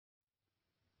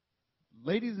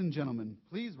Ladies and gentlemen,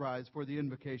 please rise for the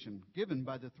invocation given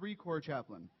by the three-corps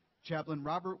chaplain, Chaplain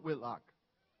Robert Whitlock.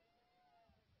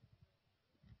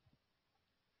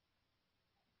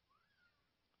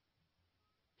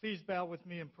 Please bow with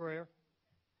me in prayer.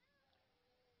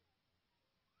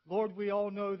 Lord, we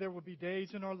all know there will be days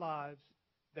in our lives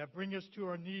that bring us to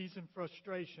our knees in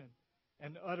frustration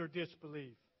and utter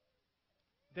disbelief.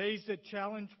 Days that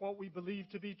challenge what we believe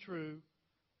to be true,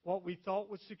 what we thought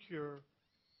was secure,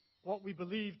 what we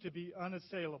believe to be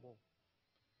unassailable.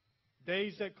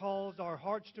 Days that cause our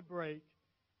hearts to break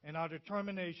and our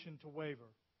determination to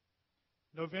waver.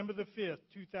 November the 5th,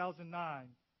 2009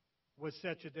 was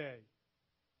such a day.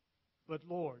 But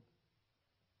Lord,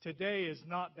 today is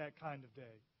not that kind of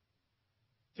day.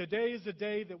 Today is a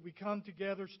day that we come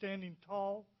together standing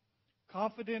tall,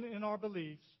 confident in our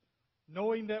beliefs,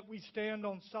 knowing that we stand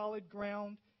on solid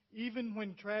ground even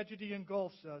when tragedy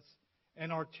engulfs us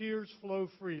and our tears flow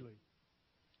freely.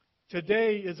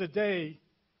 Today is a day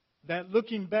that,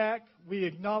 looking back, we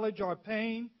acknowledge our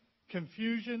pain,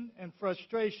 confusion, and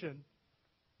frustration,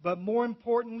 but more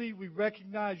importantly, we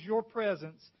recognize your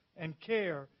presence and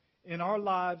care in our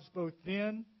lives both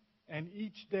then and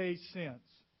each day since.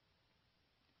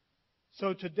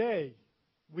 So today,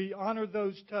 we honor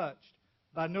those touched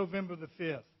by November the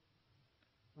 5th.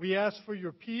 We ask for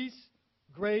your peace,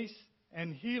 grace,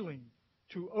 and healing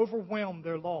to overwhelm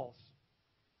their loss.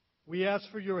 We ask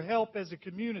for your help as a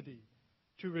community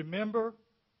to remember,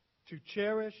 to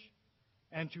cherish,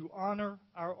 and to honor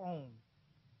our own.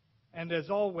 And as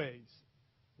always,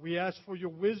 we ask for your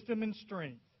wisdom and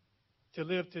strength to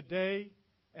live today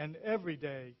and every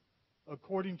day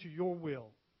according to your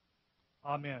will.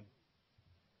 Amen.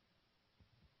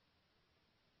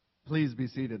 Please be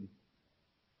seated.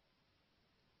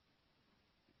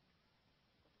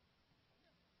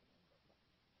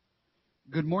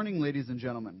 Good morning, ladies and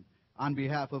gentlemen. On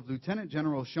behalf of Lieutenant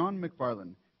General Sean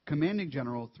McFarland, Commanding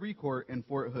General, 3 Corps in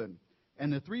Fort Hood,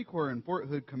 and the 3 Corps in Fort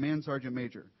Hood Command Sergeant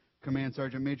Major, Command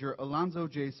Sergeant Major Alonzo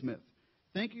J. Smith,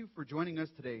 thank you for joining us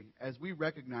today as we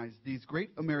recognize these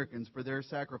great Americans for their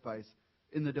sacrifice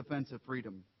in the defense of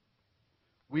freedom.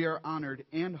 We are honored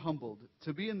and humbled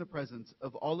to be in the presence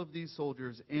of all of these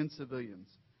soldiers and civilians.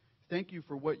 Thank you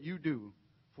for what you do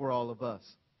for all of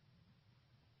us.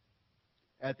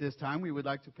 At this time, we would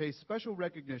like to pay special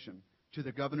recognition to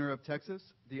the Governor of Texas,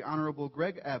 the Honorable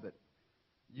Greg Abbott,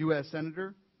 U.S.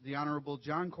 Senator, the Honorable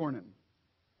John Cornyn,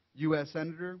 U.S.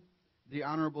 Senator, the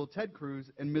Honorable Ted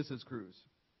Cruz and Mrs. Cruz,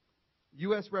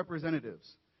 U.S.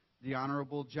 Representatives, the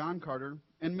Honorable John Carter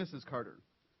and Mrs. Carter,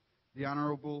 the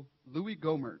Honorable Louis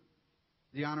Gohmert,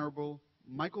 the Honorable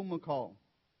Michael McCall,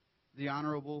 the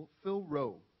Honorable Phil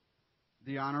Rowe,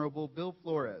 the Honorable Bill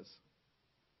Flores,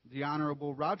 the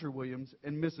Honorable Roger Williams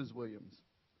and Mrs. Williams,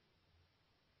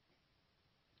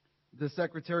 the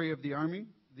Secretary of the Army,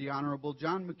 the Honorable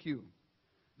John McHugh,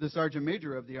 the Sergeant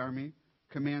Major of the Army,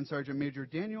 Command Sergeant Major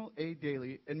Daniel A.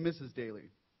 Daly and Mrs. Daly,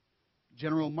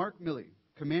 General Mark Milley,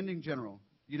 Commanding General,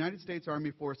 United States Army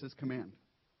Forces Command,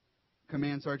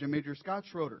 Command Sergeant Major Scott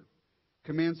Schroeder,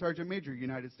 Command Sergeant Major,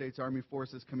 United States Army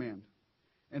Forces Command,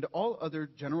 and all other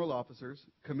general officers,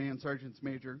 command sergeants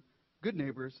major, good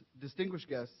neighbors, distinguished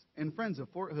guests, and friends of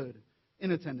Fort Hood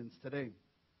in attendance today.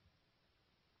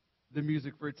 The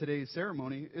music for today's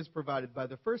ceremony is provided by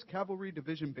the 1st Cavalry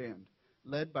Division Band,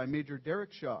 led by Major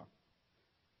Derek Shaw.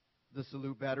 The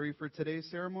salute battery for today's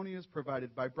ceremony is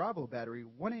provided by Bravo Battery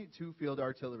 182 Field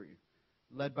Artillery,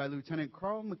 led by Lieutenant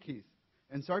Carl McKeith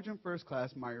and Sergeant First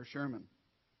Class Meyer Sherman.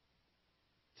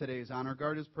 Today's honor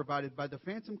guard is provided by the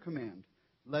Phantom Command,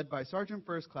 led by Sergeant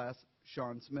First Class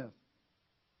Sean Smith.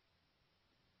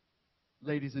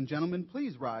 Ladies and gentlemen,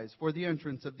 please rise for the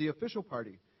entrance of the official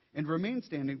party and remain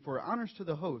standing for honors to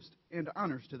the host and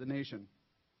honors to the nation.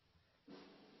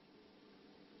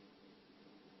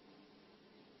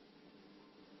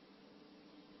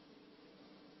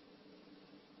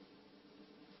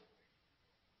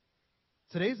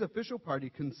 Today's official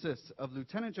party consists of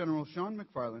Lieutenant General Sean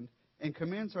McFarland and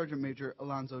Command Sergeant Major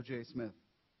Alonzo J. Smith.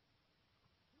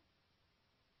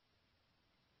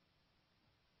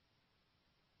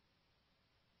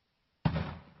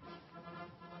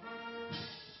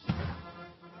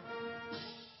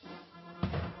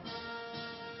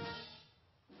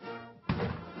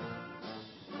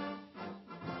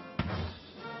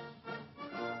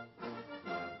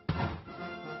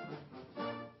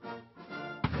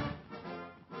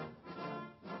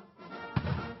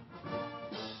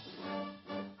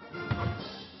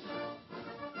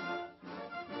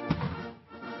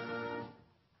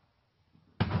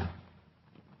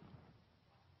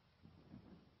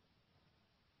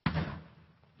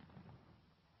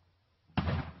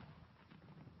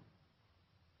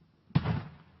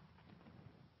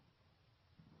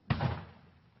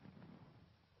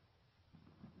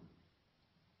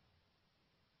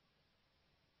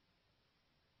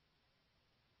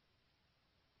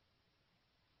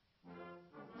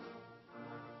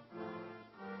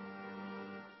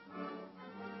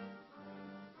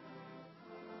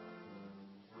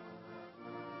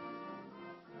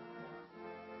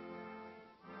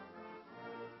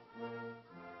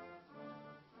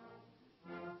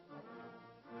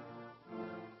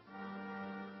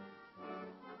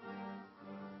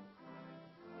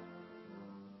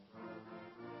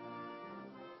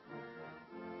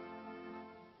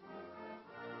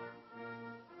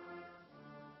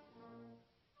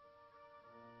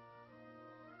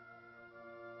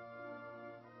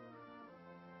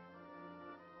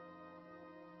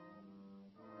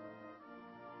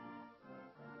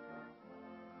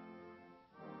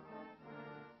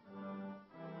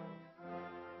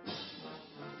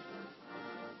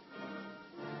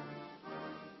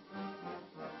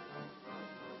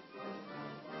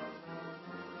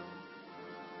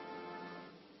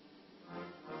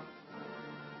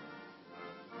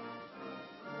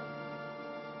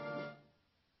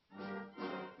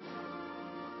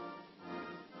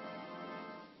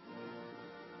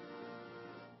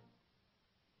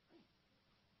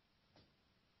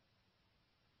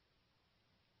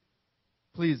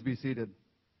 Please be seated.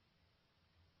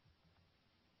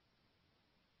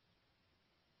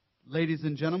 Ladies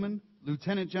and gentlemen,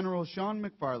 Lieutenant General Sean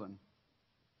McFarland.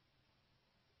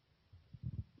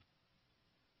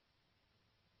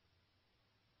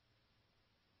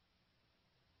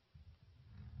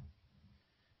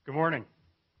 Good morning.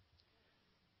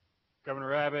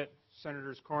 Governor Abbott,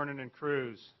 Senators Cornyn and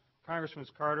Cruz, Congressmen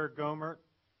Carter, Gohmert,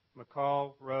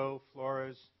 McCall, Rowe,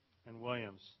 Flores, and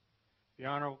Williams, the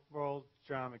Honorable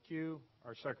John McHugh,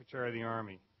 our Secretary of the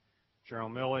Army, General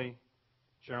Milley,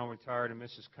 General Retired and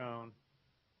Mrs. Cone,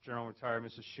 General Retired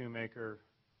Mrs. Shoemaker,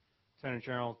 Lieutenant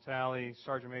General Talley,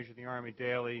 Sergeant Major of the Army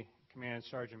Daly, Command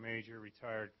Sergeant Major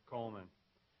Retired Coleman,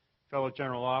 fellow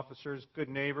general officers, good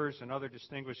neighbors, and other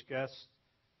distinguished guests,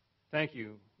 thank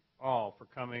you all for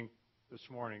coming this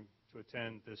morning to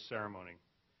attend this ceremony.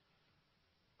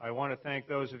 I want to thank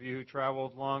those of you who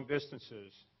traveled long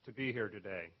distances to be here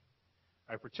today.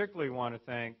 I particularly want to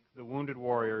thank the wounded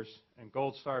warriors and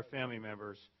Gold Star family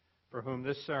members for whom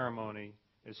this ceremony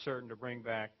is certain to bring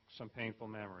back some painful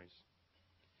memories.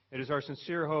 It is our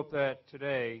sincere hope that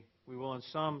today we will in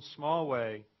some small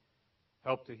way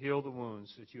help to heal the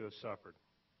wounds that you have suffered.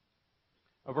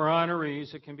 Of our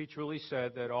honorees, it can be truly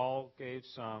said that all gave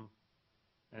some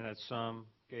and that some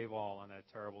gave all on that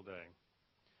terrible day.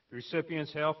 The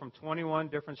recipients hail from 21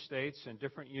 different states and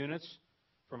different units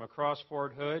from across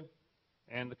Fort Hood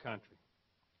and the country.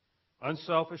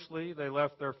 Unselfishly, they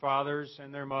left their fathers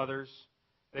and their mothers.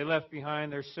 They left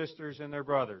behind their sisters and their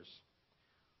brothers.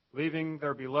 Leaving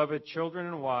their beloved children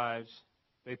and wives,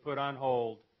 they put on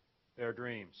hold their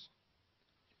dreams.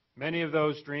 Many of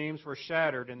those dreams were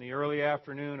shattered in the early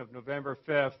afternoon of November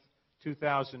 5th,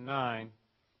 2009,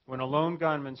 when a lone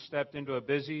gunman stepped into a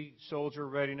busy soldier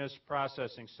readiness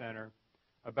processing center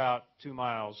about 2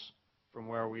 miles from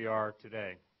where we are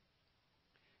today.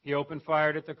 He opened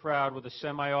fire at the crowd with a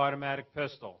semi-automatic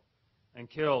pistol and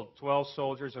killed 12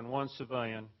 soldiers and 1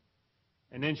 civilian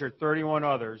and injured 31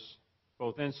 others,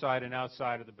 both inside and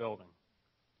outside of the building.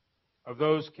 Of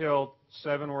those killed,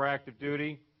 7 were active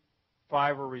duty,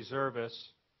 5 were reservists,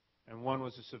 and 1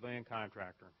 was a civilian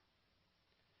contractor.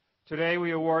 Today we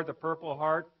award the Purple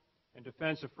Heart and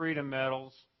Defense of Freedom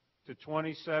medals to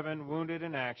 27 wounded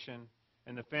in action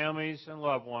and the families and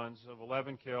loved ones of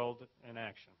 11 killed in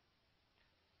action.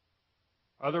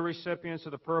 Other recipients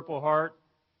of the Purple Heart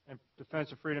and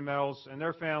Defense of Freedom medals and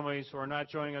their families who are not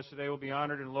joining us today will be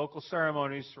honored in local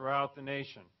ceremonies throughout the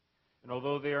nation. And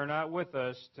although they are not with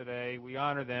us today, we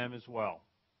honor them as well.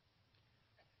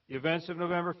 The events of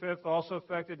November 5th also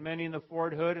affected many in the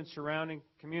Fort Hood and surrounding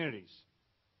communities.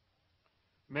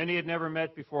 Many had never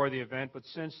met before the event, but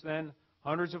since then,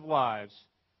 hundreds of lives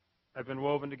have been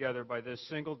woven together by this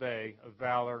single day of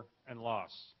valor and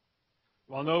loss.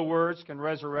 While no words can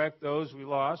resurrect those we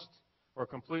lost or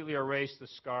completely erase the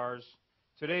scars,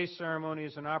 today's ceremony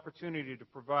is an opportunity to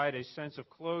provide a sense of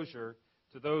closure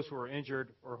to those who are injured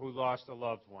or who lost a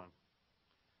loved one.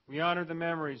 We honor the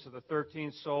memories of the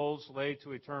 13 souls laid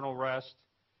to eternal rest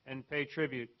and pay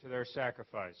tribute to their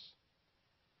sacrifice.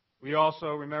 We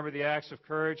also remember the acts of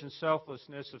courage and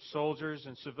selflessness of soldiers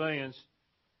and civilians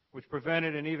which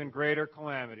prevented an even greater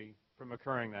calamity from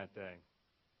occurring that day.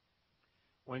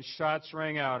 When shots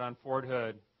rang out on Fort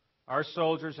Hood, our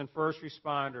soldiers and first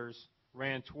responders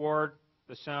ran toward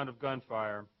the sound of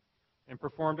gunfire and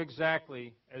performed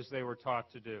exactly as they were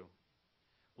taught to do.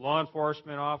 Law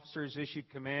enforcement officers issued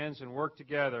commands and worked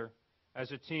together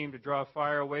as a team to draw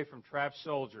fire away from trapped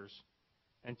soldiers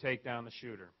and take down the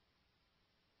shooter.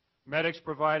 Medics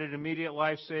provided immediate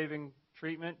life-saving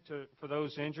treatment for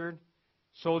those injured.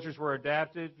 Soldiers were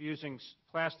adapted using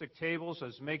plastic tables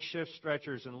as makeshift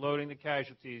stretchers and loading the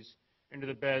casualties into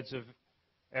the beds of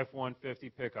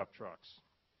F-150 pickup trucks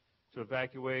to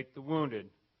evacuate the wounded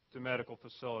to medical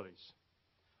facilities.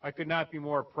 I could not be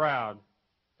more proud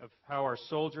of how our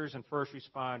soldiers and first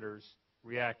responders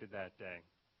reacted that day.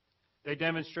 They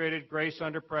demonstrated grace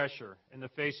under pressure. In the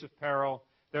face of peril,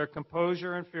 their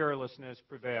composure and fearlessness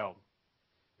prevailed.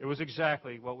 It was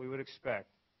exactly what we would expect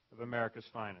of America's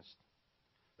finest.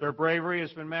 Their bravery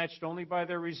has been matched only by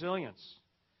their resilience,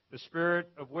 the spirit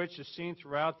of which is seen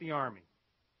throughout the Army.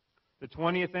 The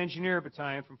 20th Engineer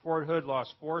Battalion from Fort Hood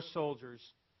lost 4 soldiers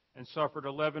and suffered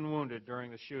 11 wounded during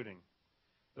the shooting.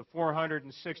 The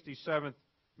 467th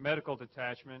Medical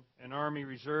Detachment, an Army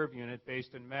Reserve unit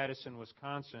based in Madison,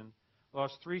 Wisconsin,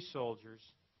 lost 3 soldiers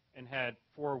and had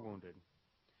 4 wounded.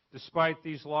 Despite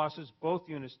these losses, both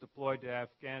units deployed to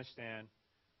Afghanistan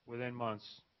within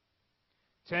months.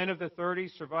 10 of the 30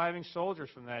 surviving soldiers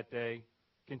from that day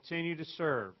continue to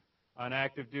serve on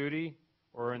active duty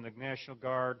or in the National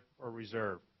Guard or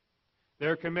Reserve.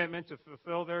 Their commitment to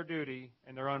fulfill their duty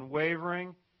and their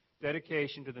unwavering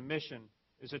dedication to the mission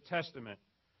is a testament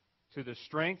to the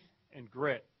strength and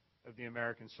grit of the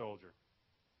American soldier.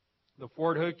 The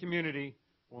Fort Hood community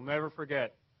will never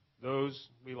forget those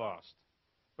we lost.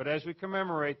 But as we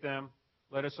commemorate them,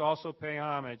 let us also pay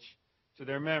homage to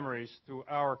their memories through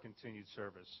our continued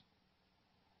service.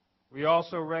 We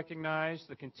also recognize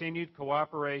the continued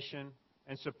cooperation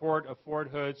and support of Fort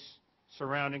Hood's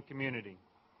surrounding community.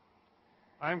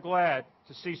 I'm glad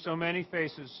to see so many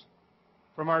faces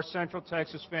from our Central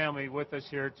Texas family with us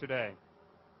here today.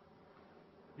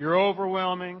 Your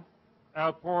overwhelming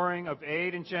outpouring of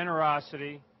aid and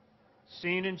generosity,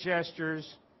 seen in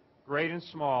gestures, great and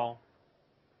small,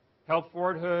 helped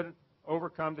Fort Hood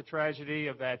overcome the tragedy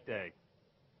of that day.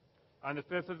 On the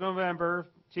 5th of November,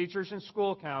 teachers and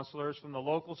school counselors from the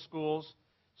local schools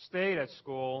stayed at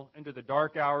school into the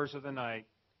dark hours of the night,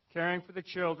 caring for the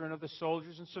children of the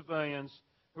soldiers and civilians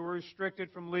who were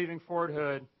restricted from leaving Fort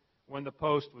Hood when the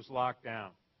post was locked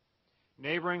down.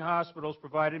 Neighboring hospitals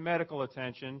provided medical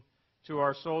attention to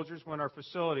our soldiers when our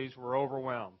facilities were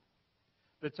overwhelmed.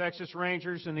 The Texas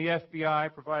Rangers and the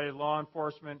FBI provided law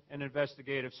enforcement and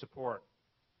investigative support.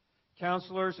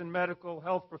 Counselors and medical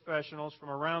health professionals from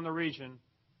around the region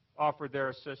offered their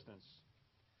assistance.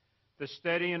 The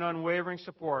steady and unwavering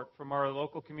support from our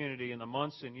local community in the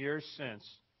months and years since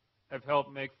have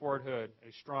helped make Fort Hood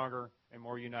a stronger and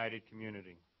more united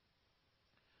community.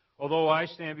 Although I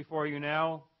stand before you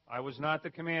now, I was not the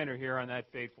commander here on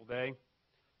that fateful day.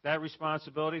 That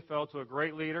responsibility fell to a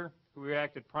great leader who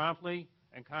reacted promptly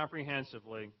and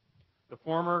comprehensively, the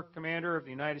former commander of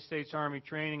the United States Army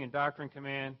Training and Doctrine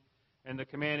Command and the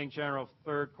commanding general of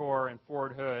 3rd Corps in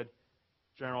Fort Hood,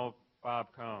 General Bob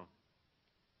Cone.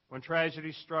 When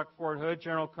tragedy struck Fort Hood,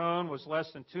 General Cone was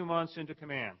less than 2 months into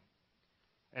command.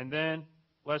 And then,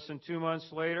 less than 2 months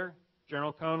later,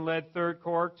 General Cone led 3rd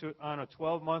Corps on a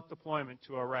 12-month deployment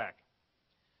to Iraq.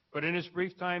 But in his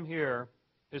brief time here,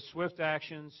 his swift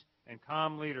actions and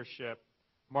calm leadership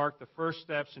marked the first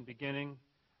steps in beginning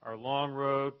our long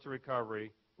road to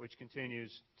recovery, which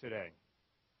continues today.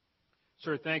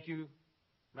 Sir, thank you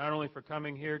not only for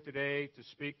coming here today to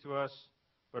speak to us,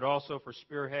 but also for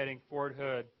spearheading Fort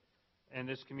Hood and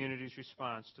this community's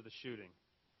response to the shooting,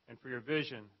 and for your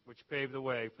vision, which paved the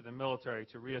way for the military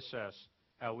to reassess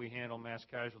how we handle mass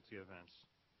casualty events.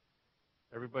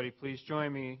 Everybody, please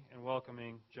join me in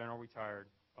welcoming General Retired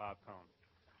Bob Cone.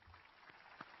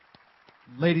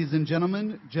 Ladies and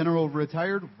gentlemen, General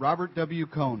Retired Robert W.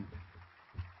 Cone.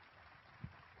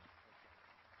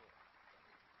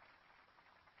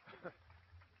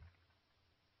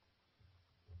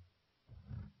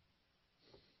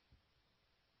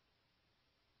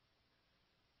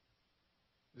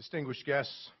 Distinguished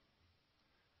guests,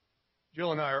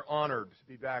 Jill and I are honored to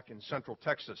be back in Central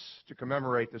Texas to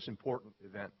commemorate this important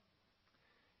event.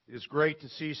 It is great to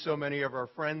see so many of our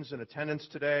friends in attendance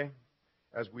today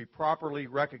as we properly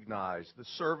recognize the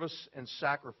service and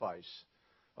sacrifice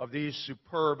of these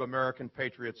superb American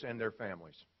patriots and their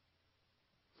families.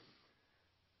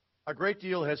 A great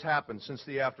deal has happened since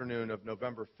the afternoon of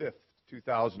November 5th,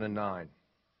 2009.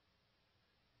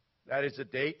 That is a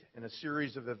date in a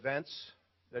series of events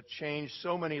that changed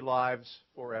so many lives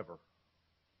forever.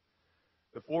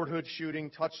 The Fort Hood shooting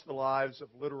touched the lives of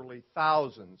literally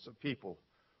thousands of people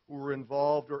who were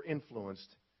involved or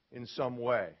influenced in some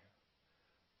way.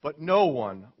 But no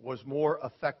one was more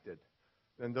affected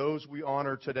than those we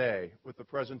honor today with the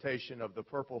presentation of the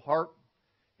Purple Heart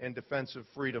and Defense of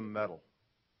Freedom Medal.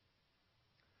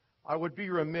 I would be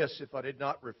remiss if I did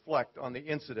not reflect on the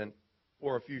incident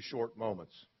for a few short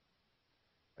moments.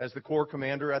 As the Corps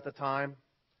commander at the time,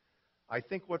 I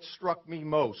think what struck me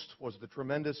most was the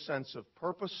tremendous sense of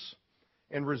purpose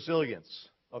and resilience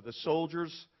of the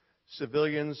soldiers,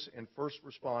 civilians, and first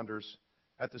responders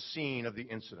at the scene of the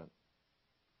incident.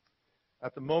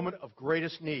 At the moment of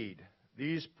greatest need,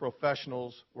 these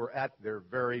professionals were at their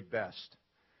very best,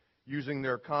 using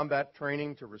their combat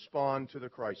training to respond to the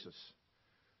crisis,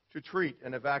 to treat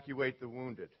and evacuate the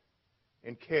wounded,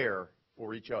 and care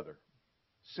for each other.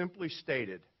 Simply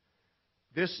stated,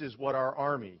 this is what our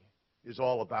Army is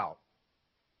all about.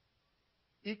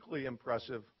 Equally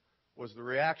impressive was the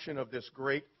reaction of this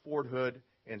great Fort Hood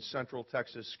and Central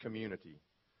Texas community.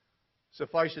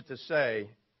 Suffice it to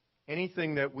say,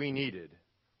 anything that we needed,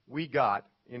 we got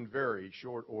in very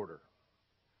short order.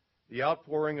 The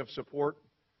outpouring of support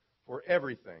for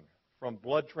everything from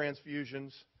blood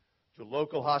transfusions to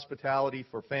local hospitality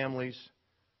for families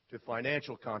to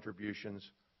financial contributions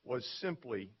was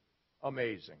simply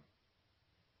amazing.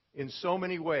 In so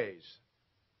many ways,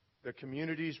 the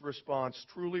community's response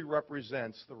truly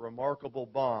represents the remarkable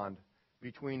bond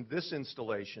between this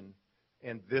installation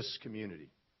and this community.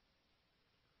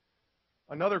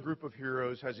 Another group of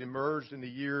heroes has emerged in the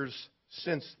years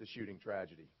since the shooting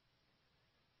tragedy.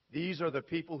 These are the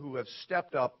people who have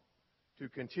stepped up to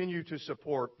continue to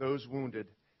support those wounded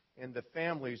and the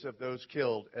families of those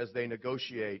killed as they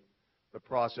negotiate the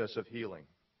process of healing.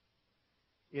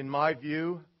 In my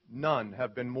view, none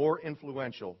have been more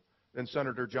influential than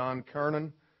Senator John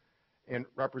Kernan and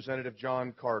Representative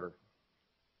John Carter.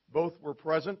 Both were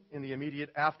present in the immediate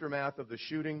aftermath of the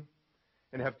shooting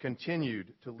and have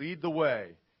continued to lead the way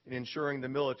in ensuring the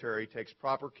military takes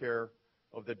proper care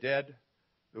of the dead,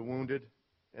 the wounded,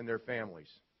 and their families.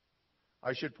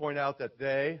 I should point out that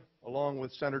they, along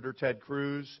with Senator Ted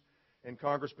Cruz and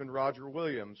Congressman Roger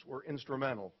Williams, were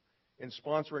instrumental in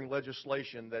sponsoring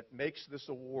legislation that makes this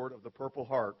award of the Purple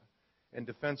Heart and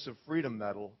Defense of Freedom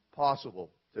Medal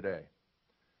possible today.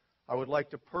 I would like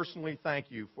to personally thank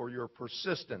you for your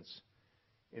persistence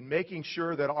in making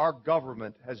sure that our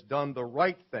government has done the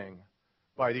right thing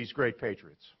by these great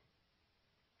patriots.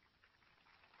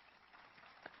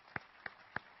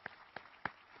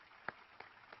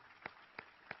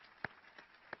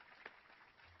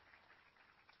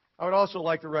 I would also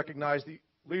like to recognize the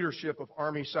leadership of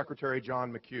Army Secretary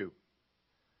John McHugh.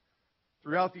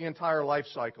 Throughout the entire life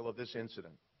cycle of this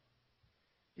incident,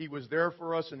 he was there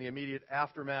for us in the immediate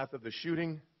aftermath of the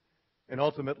shooting and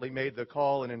ultimately made the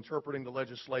call in interpreting the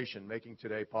legislation making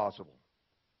today possible.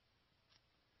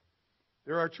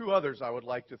 There are two others I would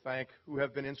like to thank who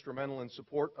have been instrumental in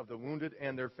support of the wounded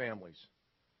and their families.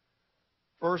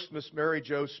 First, Miss Mary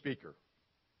Jo Speaker,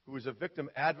 who is a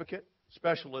victim advocate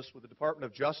specialist with the Department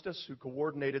of Justice who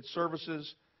coordinated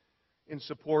services in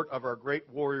support of our great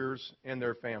warriors and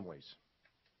their families.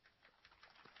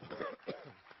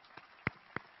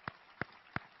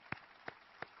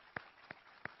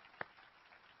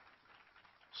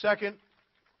 Second,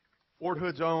 Fort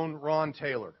Hood's own Ron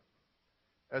Taylor.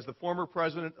 As the former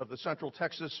president of the Central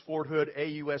Texas Fort Hood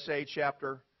AUSA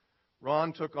chapter,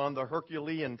 Ron took on the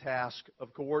Herculean task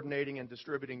of coordinating and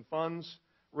distributing funds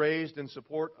raised in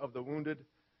support of the wounded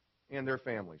and their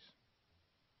families.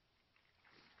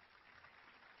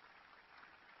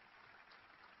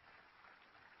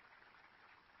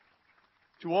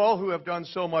 To all who have done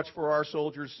so much for our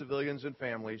soldiers, civilians, and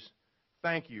families,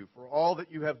 thank you for all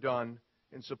that you have done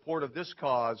in support of this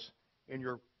cause and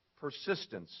your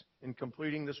persistence in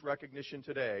completing this recognition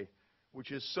today,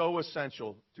 which is so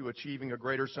essential to achieving a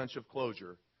greater sense of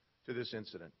closure to this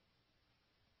incident.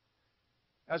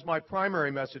 As my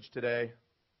primary message today,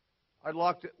 I'd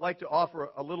like to offer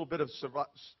a little bit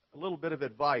of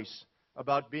advice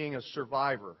about being a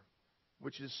survivor,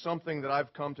 which is something that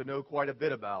I've come to know quite a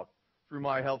bit about through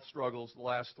my health struggles the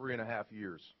last 3.5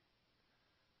 years.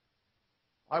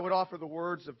 I would offer the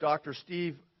words of Dr.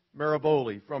 Steve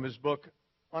Maraboli from his book,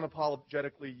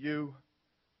 Unapologetically You,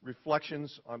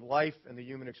 Reflections on Life and the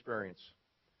Human Experience.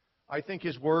 I think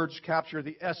his words capture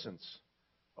the essence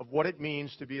of what it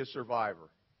means to be a survivor.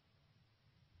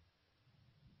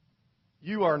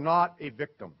 You are not a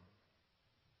victim.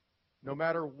 No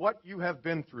matter what you have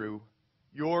been through,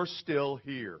 you're still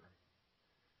here.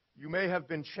 You may have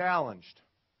been challenged,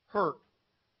 hurt,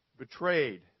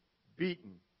 betrayed,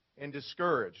 beaten, and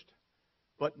discouraged,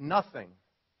 but nothing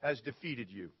has defeated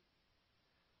you.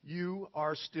 You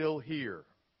are still here.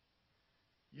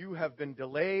 You have been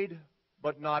delayed,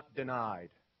 but not denied.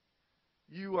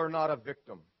 You are not a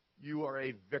victim. You are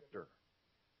a victor.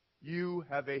 You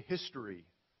have a history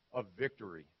of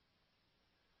victory.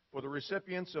 For the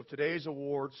recipients of today's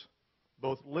awards,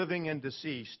 both living and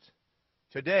deceased,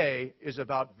 today is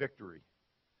about victory.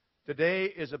 Today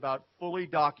is about fully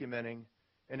documenting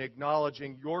and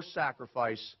acknowledging your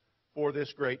sacrifice for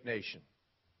this great nation.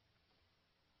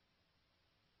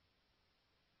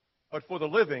 But for the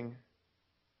living,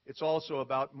 it's also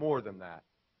about more than that.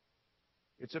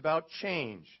 It's about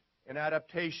change and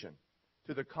adaptation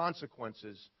to the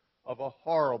consequences of a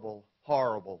horrible,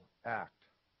 horrible act.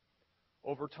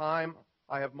 Over time,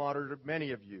 I have monitored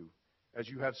many of you as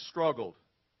you have struggled,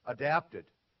 adapted,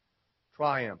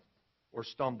 triumphed, or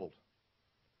stumbled.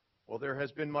 While there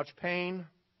has been much pain,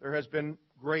 there has been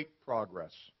great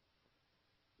progress.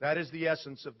 That is the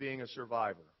essence of being a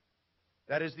survivor.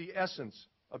 That is the essence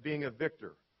of being a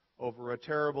victor over a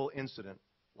terrible incident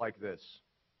like this.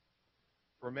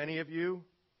 For many of you,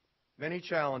 many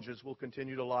challenges will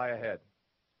continue to lie ahead.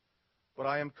 But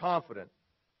I am confident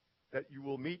that you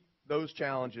will meet those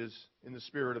challenges in the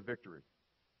spirit of victory.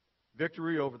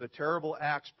 Victory over the terrible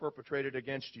acts perpetrated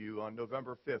against you on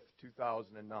November 5th,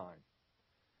 2009.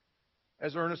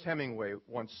 As Ernest Hemingway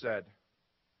once said,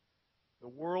 "The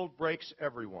world breaks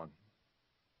everyone,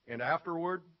 and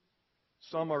afterward,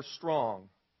 some are strong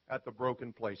at the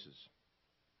broken places."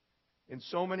 In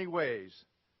so many ways,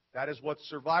 that is what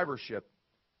survivorship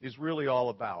is really all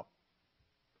about.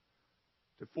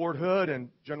 To Fort Hood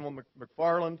and General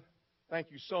McFarland, thank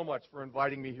you so much for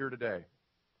inviting me here today.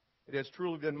 It has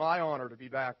truly been my honor to be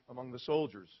back among the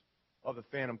soldiers of the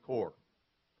Phantom Corps.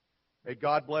 May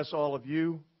God bless all of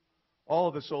you, all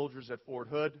of the soldiers at Fort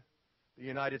Hood, the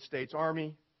United States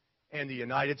Army, and the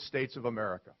United States of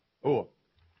America. Oh.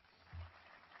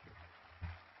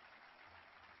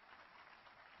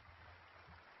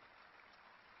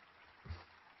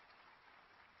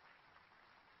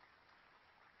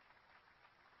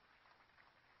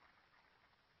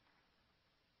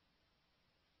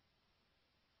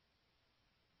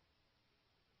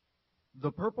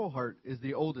 The Purple Heart is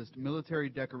the oldest military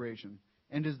decoration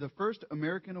and is the first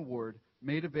American award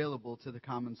made available to the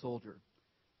common soldier.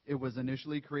 It was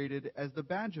initially created as the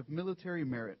badge of military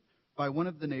merit by one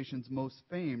of the nation's most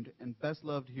famed and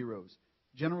best-loved heroes,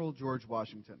 General George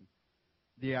Washington.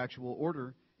 The actual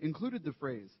order included the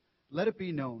phrase, "Let it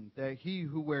be known that he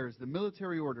who wears the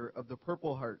military order of the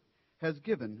Purple Heart has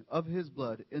given of his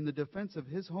blood in the defense of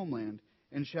his homeland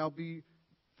and shall be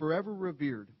forever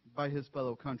revered by his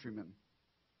fellow countrymen."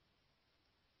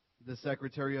 The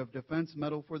Secretary of Defense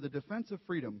Medal for the Defense of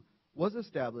Freedom was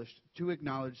established to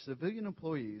acknowledge civilian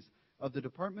employees of the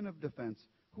Department of Defense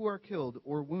who are killed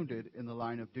or wounded in the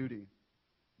line of duty.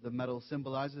 The medal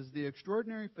symbolizes the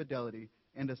extraordinary fidelity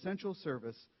and essential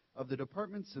service of the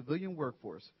department's civilian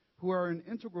workforce, who are an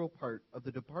integral part of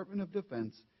the Department of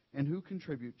Defense and who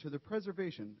contribute to the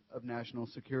preservation of national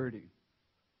security.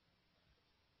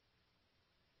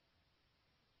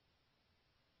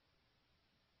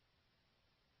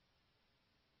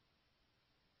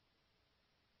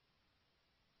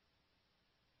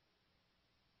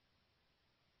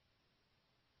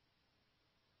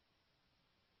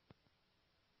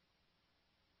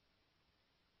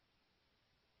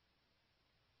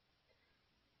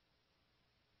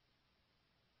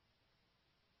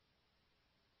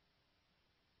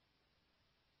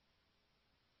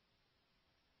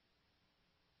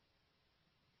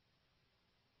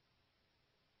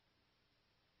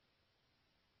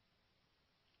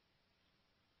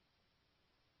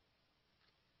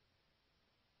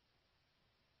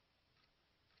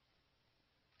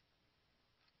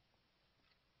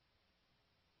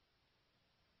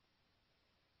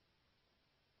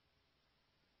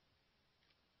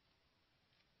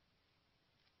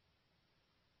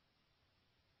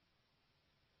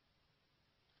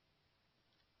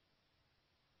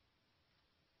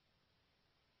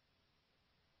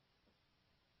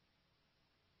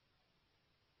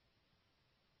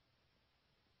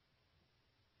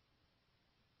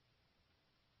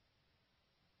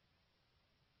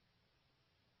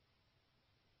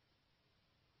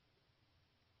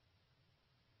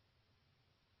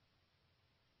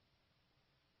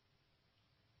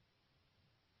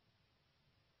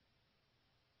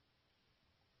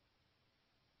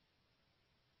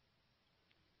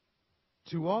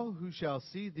 To all who shall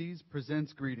see these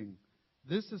presents greeting.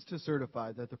 This is to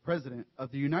certify that the President of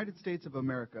the United States of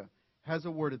America has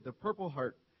awarded the Purple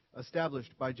Heart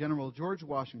established by General George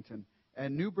Washington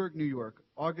at Newburgh, New York,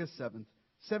 August 7,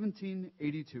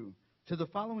 1782, to the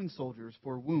following soldiers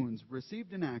for wounds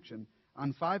received in action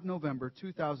on 5 November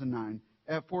 2009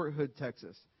 at Fort Hood,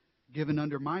 Texas, given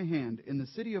under my hand in the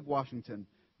city of Washington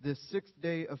this 6th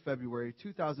day of February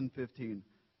 2015.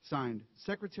 Signed,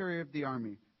 Secretary of the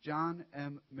Army, John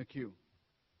M. McHugh.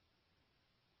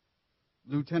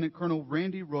 Lieutenant Colonel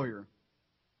Randy Royer.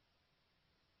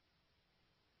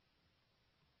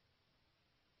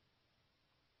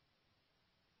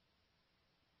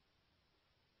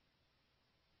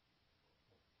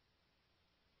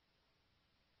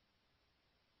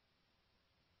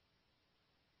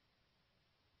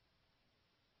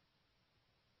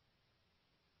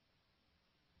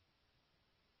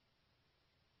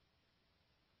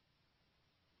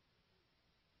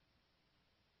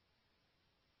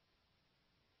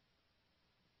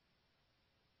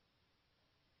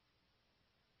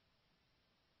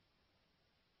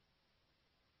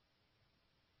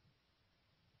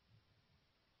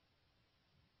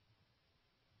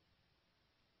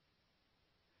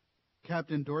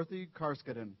 Captain Dorothy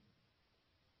Karskaden.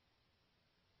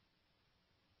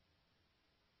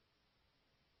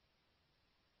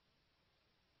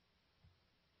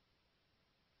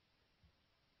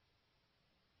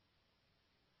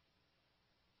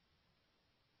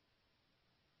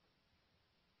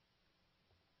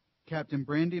 Captain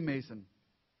Brandy Mason.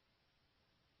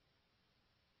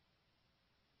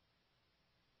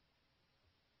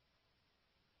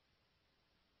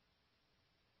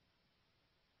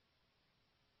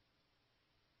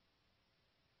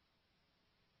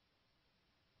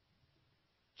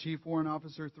 Chief Warrant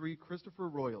Officer 3, Christopher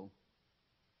Royal.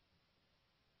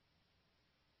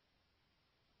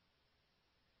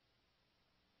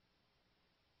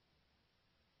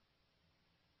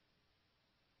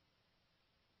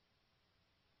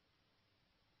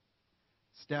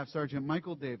 Staff Sergeant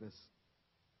Michael Davis.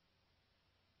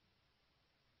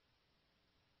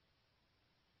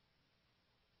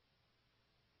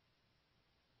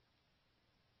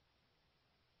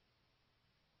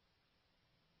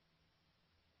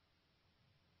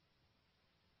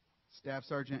 Staff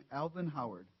Sergeant Alvin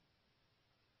Howard.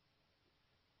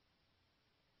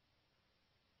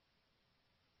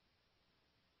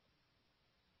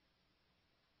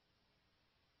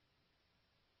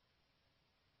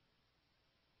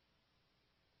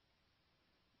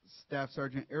 Staff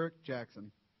Sergeant Eric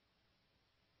Jackson.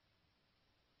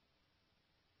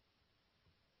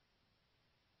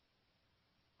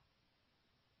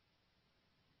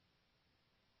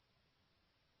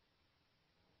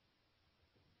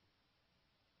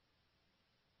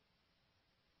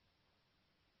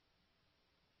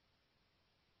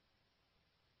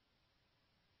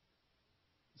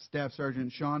 Staff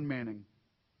Sergeant Sean Manning.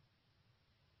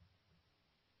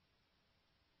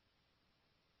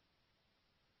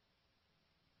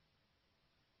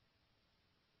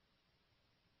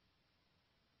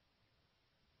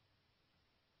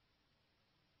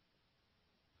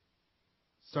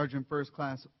 Sergeant First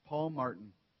Class Paul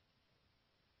Martin.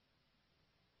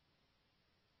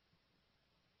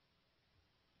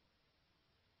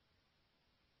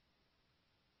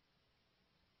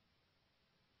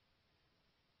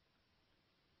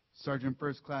 Sergeant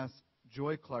First Class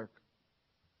Joy Clark.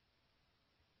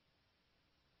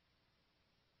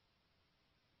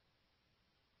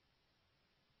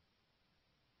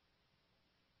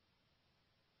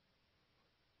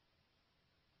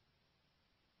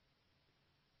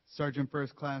 Sergeant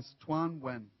First Class Tuan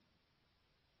Wen.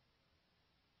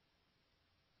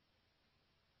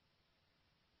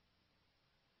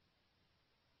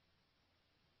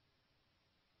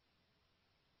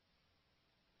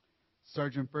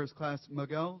 Sergeant First Class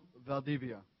Miguel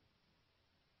Valdivia.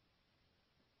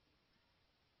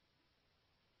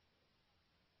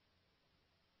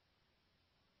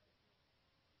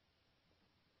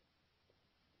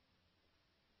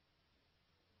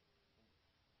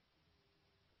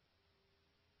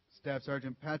 Staff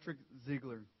Sergeant Patrick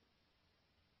Ziegler.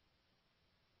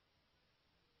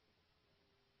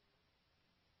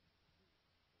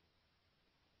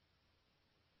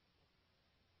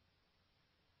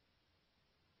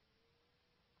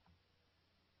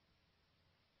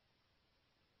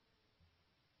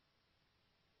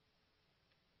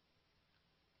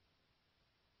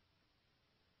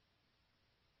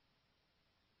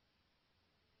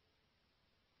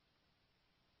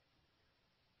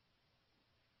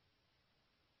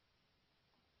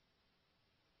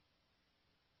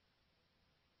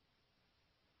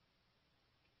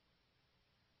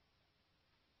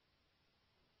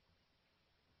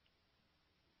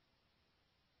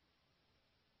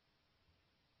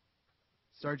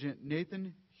 Sergeant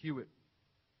Nathan Hewitt.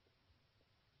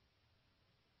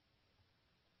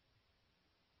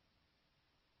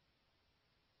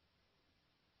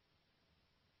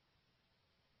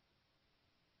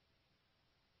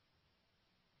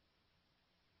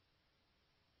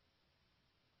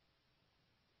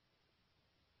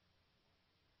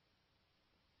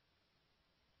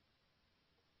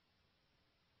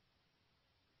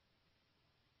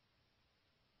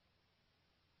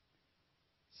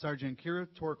 Sergeant Kira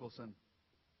Torkelson.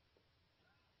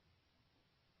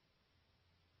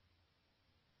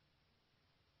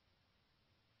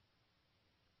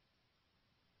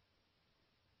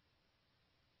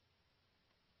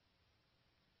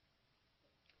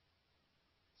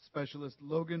 Specialist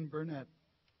Logan Burnett.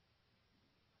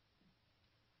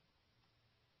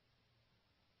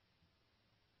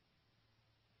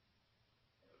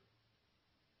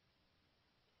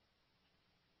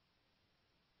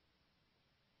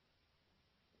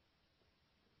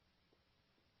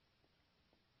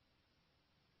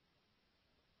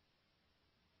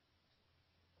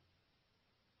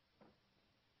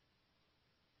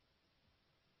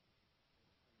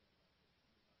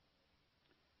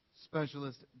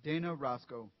 Specialist Dana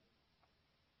Roscoe.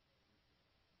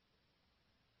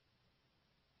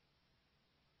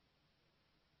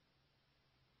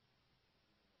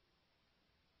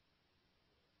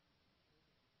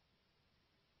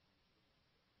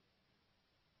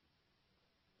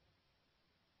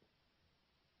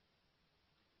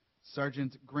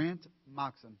 Sergeant Grant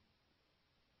Moxon.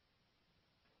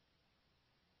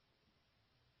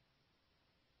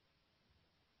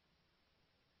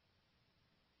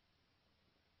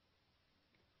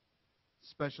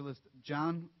 Specialist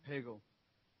John Pagel.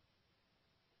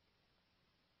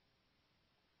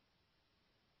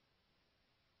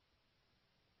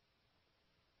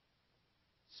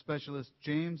 Specialist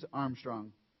James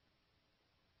Armstrong.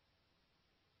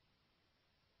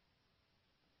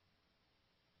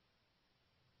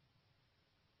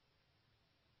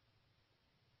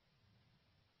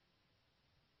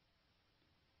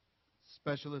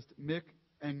 Specialist Mick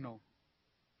Engnell.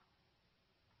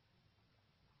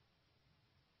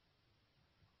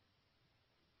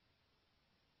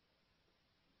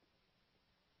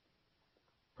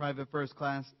 Private First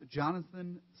Class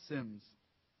Jonathan Sims.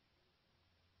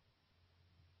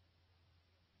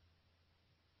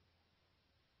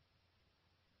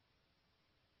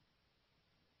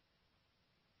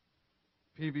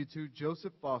 PV2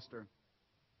 Joseph Foster.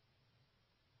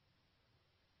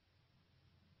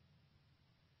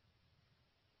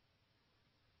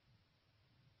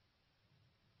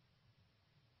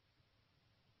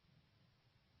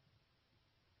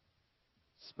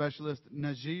 Specialist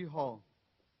Najee Hall.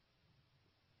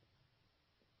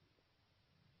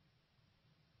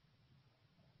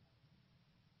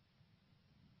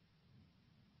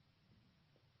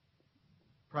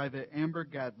 Private Amber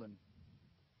Gadlin.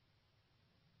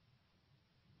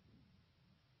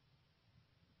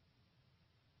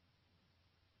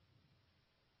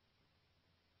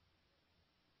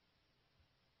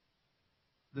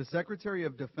 The Secretary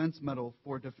of Defense Medal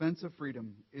for Defense of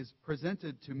Freedom is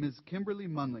presented to Ms. Kimberly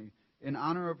Munley in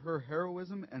honor of her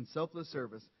heroism and selfless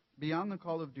service beyond the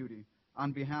call of duty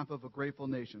on behalf of a grateful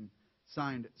nation.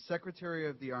 Signed, Secretary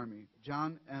of the Army,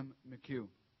 John M. McHugh.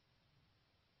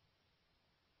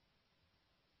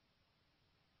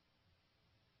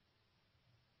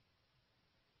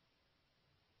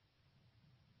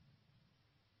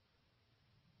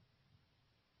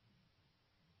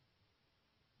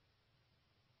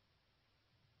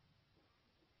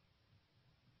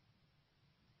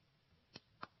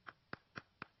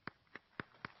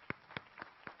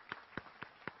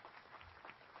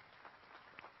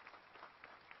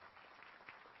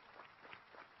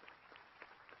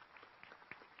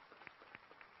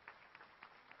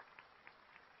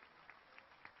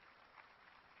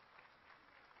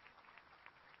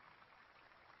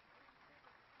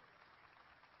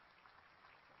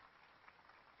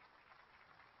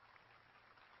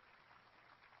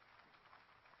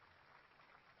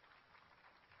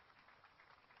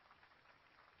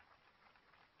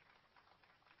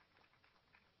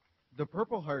 The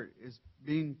Purple Heart is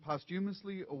being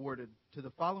posthumously awarded to the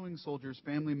following soldiers'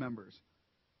 family members.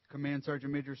 Command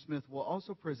Sergeant Major Smith will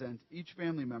also present each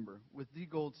family member with the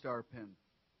Gold Star pin.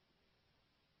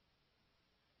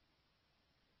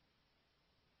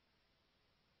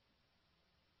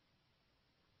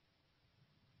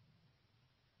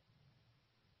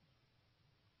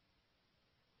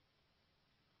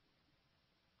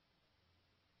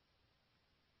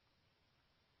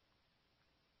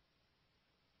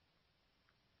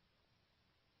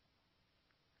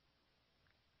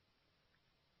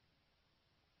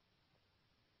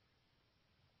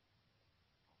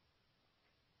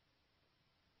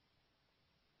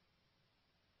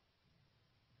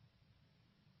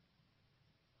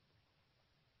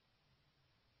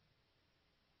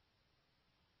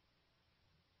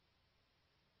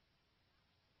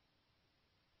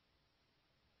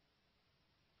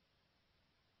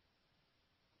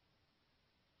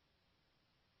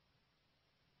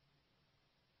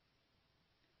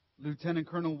 Lieutenant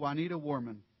Colonel Juanita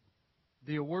Warman.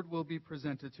 The award will be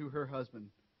presented to her husband,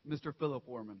 Mr. Philip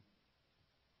Warman.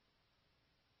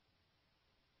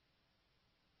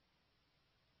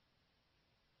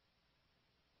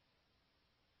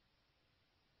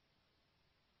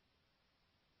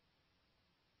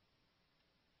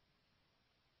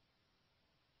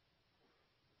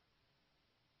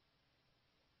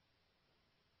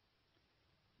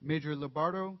 Major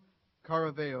Libardo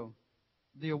Caraveo.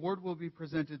 The award will be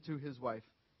presented to his wife,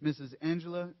 Mrs.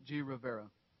 Angela G. Rivera.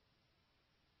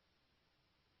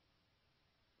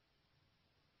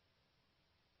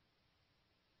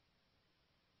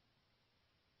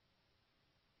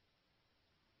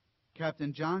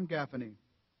 Captain John Gaffney.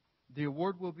 The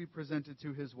award will be presented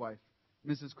to his wife,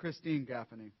 Mrs. Christine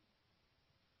Gaffney.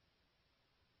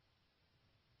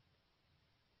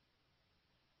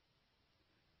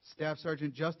 Staff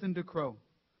Sergeant Justin DeCrow.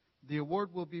 The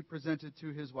award will be presented to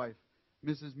his wife,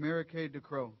 Mrs. Mary Kay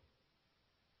DeCrow.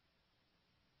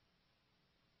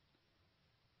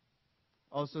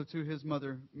 Also to his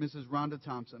mother, Mrs. Rhonda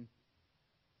Thompson.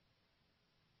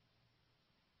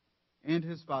 And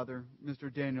his father,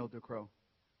 Mr. Daniel DeCrow.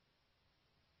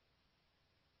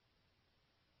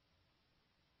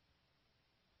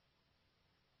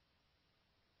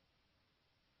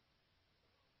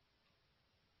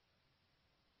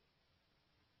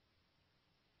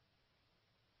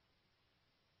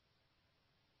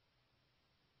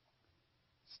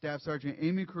 Staff Sergeant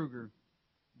Amy Kruger.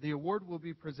 The award will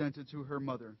be presented to her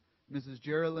mother, Mrs.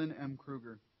 Geraldine M.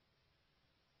 Kruger.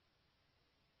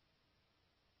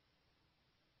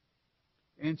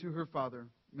 And to her father,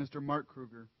 Mr. Mark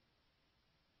Kruger.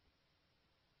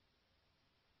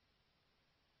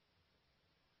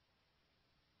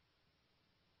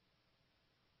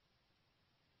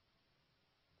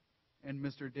 And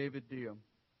Mr. David Dio.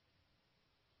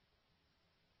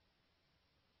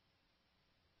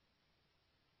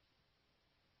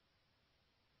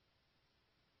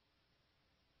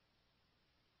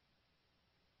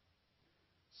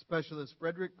 Specialist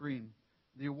Frederick Green.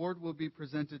 The award will be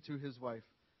presented to his wife,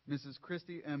 Mrs.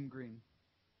 Christy M. Green.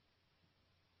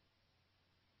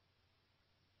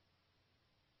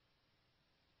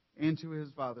 And to his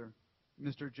father,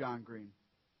 Mr. John Green.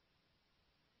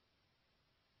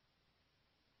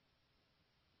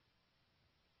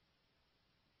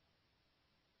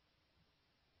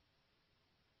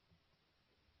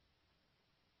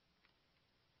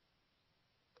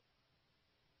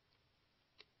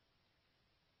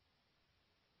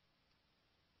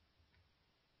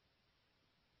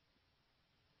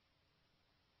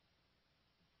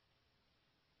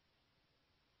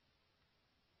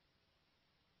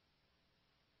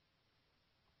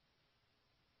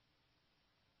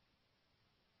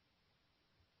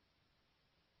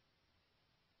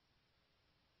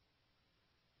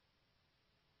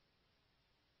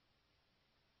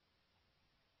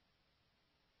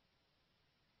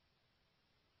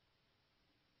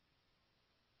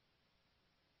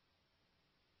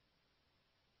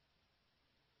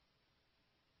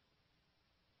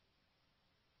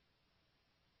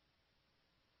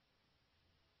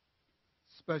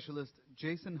 Specialist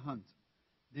Jason Hunt.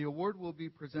 The award will be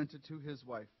presented to his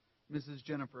wife, Mrs.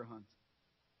 Jennifer Hunt.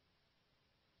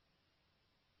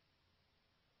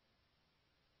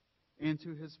 And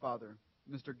to his father,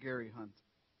 Mr. Gary Hunt.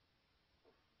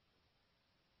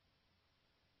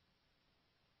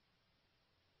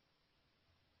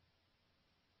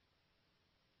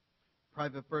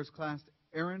 Private First Class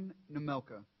Aaron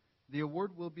Nemelka. The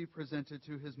award will be presented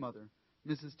to his mother,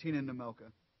 Mrs. Tina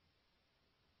Nemelka.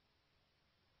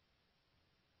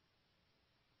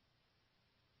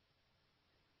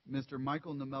 Mr.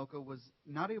 Michael Nemelka was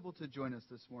not able to join us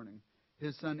this morning.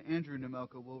 His son, Andrew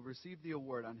Nemelka, will receive the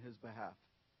award on his behalf.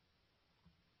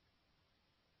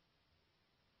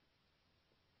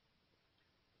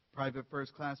 Private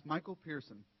First Class Michael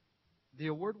Pearson. The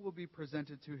award will be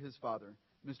presented to his father,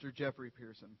 Mr. Jeffrey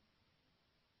Pearson.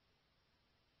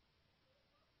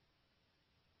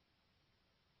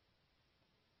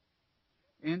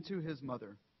 And to his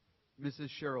mother, Mrs.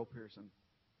 Cheryl Pearson.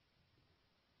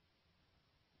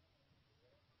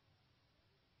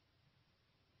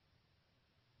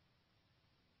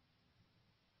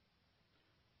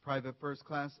 Private First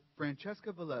Class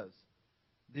Francesca Velez.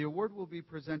 The award will be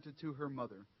presented to her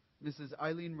mother, Mrs.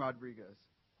 Eileen Rodriguez.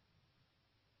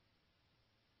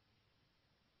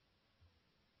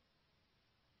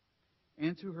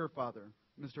 And to her father,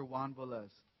 Mr. Juan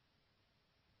Velez.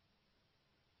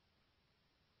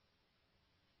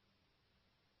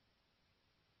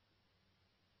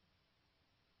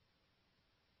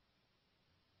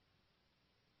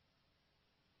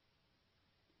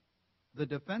 The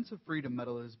Defense of Freedom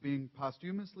Medal is being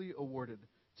posthumously awarded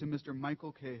to Mr.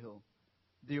 Michael Cahill.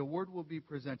 The award will be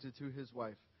presented to his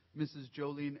wife, Mrs.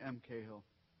 Jolene M. Cahill.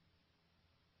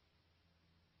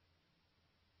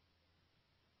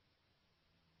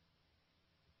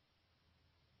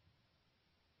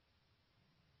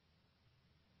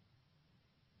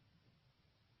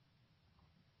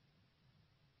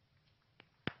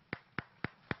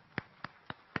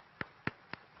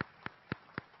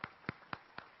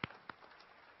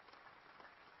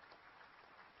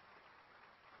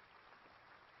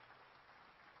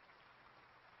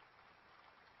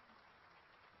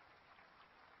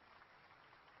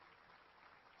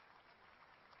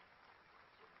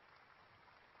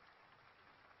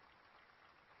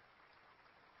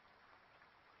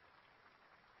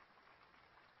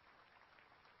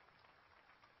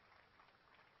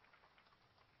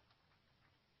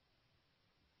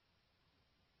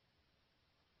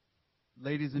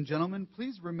 Ladies and gentlemen,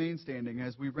 please remain standing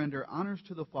as we render honors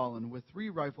to the fallen with 3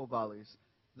 rifle volleys,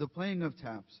 the playing of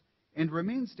taps, and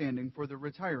remain standing for the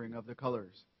retiring of the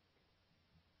colors.